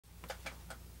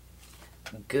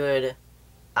Good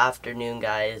afternoon,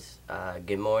 guys.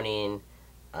 Good morning.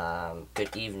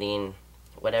 Good evening.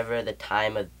 Whatever the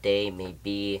time of day may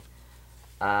be.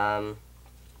 I've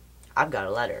got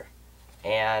a letter.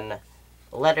 And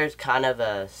the letter's kind of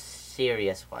a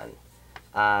serious one.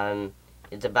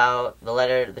 It's about the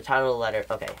letter, the title of the letter.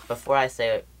 Okay, before I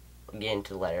get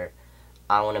into the letter,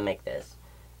 I want to make this.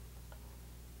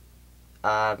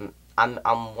 I'm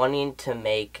wanting to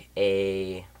make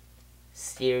a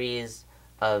series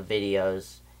of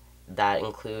videos that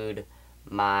include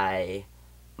my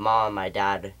mom, my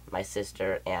dad, my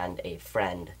sister, and a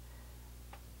friend.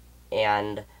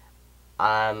 And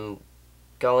I'm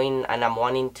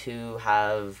wanting to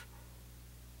have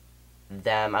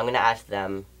them, I'm going to ask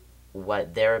them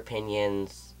what their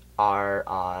opinions are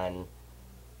on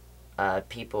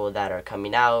people that are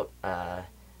coming out,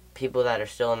 people that are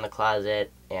still in the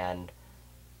closet and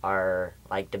are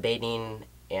like debating,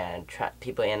 and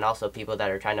also people that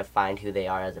are trying to find who they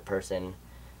are as a person.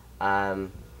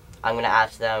 I'm going to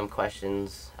ask them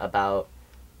questions about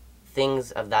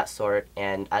things of that sort,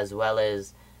 and as well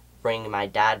as bring my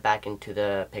dad back into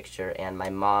the picture and my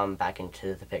mom back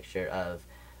into the picture of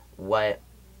what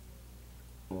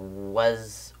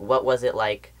was it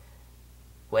like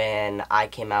when I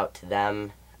came out to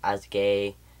them as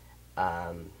gay,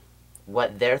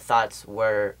 what their thoughts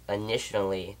were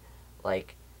initially,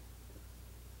 like,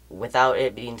 without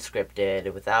it being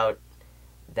scripted, without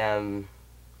them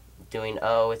doing,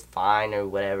 oh, it's fine, or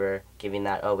whatever, giving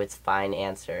that, oh, it's fine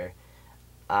answer.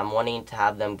 I'm wanting to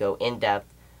have them go in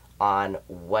depth on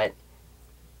what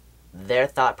their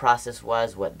thought process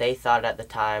was, what they thought at the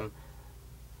time,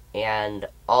 and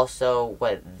also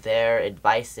what their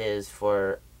advice is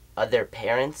for other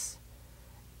parents,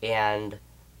 and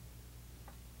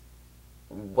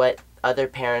what other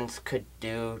parents could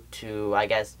do to, I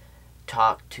guess,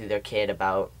 talk to their kid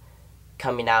about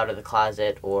coming out of the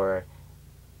closet, or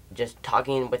just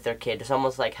talking with their kid. It's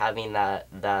almost like having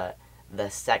the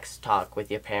sex talk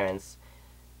with your parents.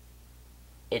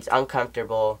 It's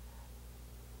uncomfortable,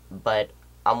 but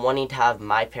I'm wanting to have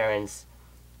my parents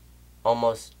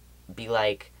almost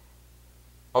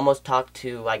talk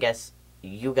to, I guess,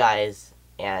 you guys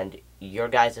and your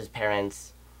guys'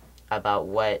 parents about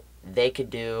what they could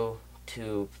do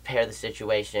to prepare the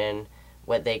situation,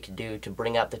 what they could do to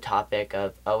bring up the topic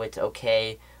of, oh, it's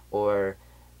okay, or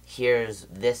here's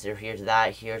this, or here's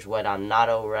that, here's what I'm not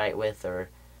alright with, or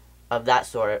of that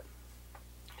sort.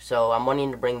 So I'm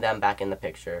wanting to bring them back in the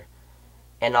picture.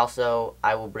 And also,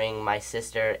 I will bring my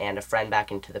sister and a friend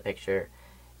back into the picture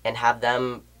and have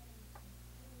them,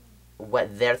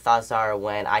 what their thoughts are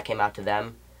when I came out to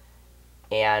them,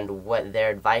 and what their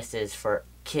advice is for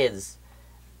kids,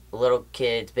 little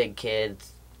kids, big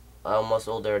kids, almost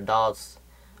older adults,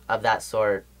 of that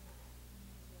sort,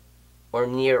 or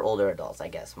near older adults, I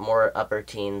guess, more upper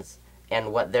teens,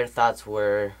 and what their thoughts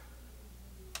were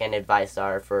and advice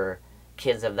are for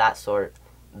kids of that sort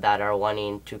that are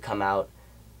wanting to come out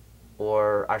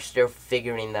or are still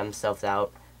figuring themselves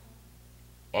out,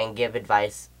 and give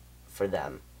advice for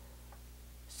them.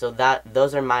 So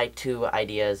those are my two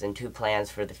ideas and two plans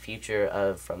for the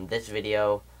future from this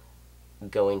video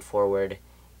going forward.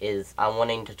 Is I'm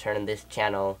wanting to turn this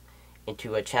channel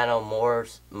into a channel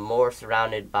more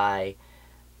surrounded by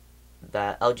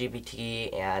the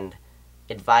LGBT and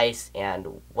advice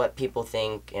and what people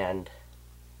think and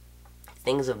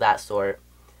things of that sort,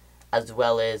 as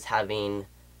well as having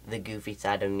the goofy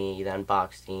side of me, the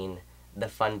unboxing, the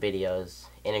fun videos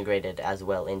integrated as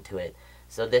well into it.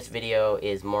 So this video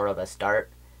is more of a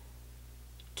start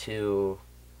to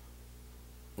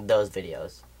those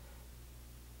videos.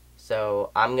 So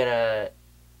I'm gonna,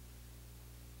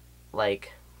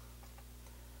 like,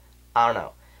 I don't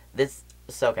know. It's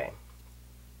okay.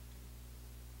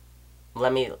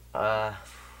 Let me, I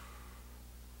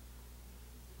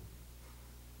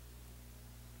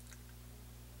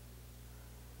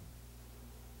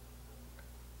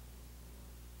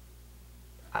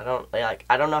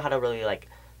don't know how to really, like,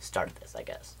 start this, I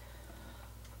guess.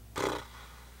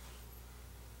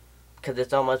 Because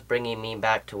it's almost bringing me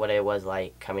back to what it was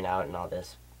like coming out and all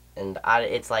this. And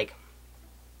it's like,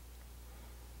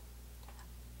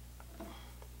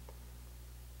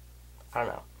 I don't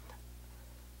know.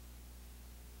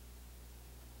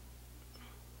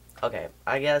 Okay,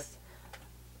 I guess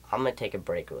I'm going to take a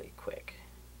break really quick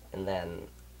and then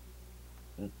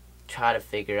try to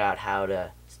figure out how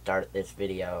to start this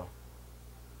video.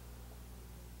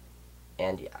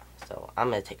 And yeah, so I'm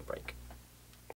going to take a break.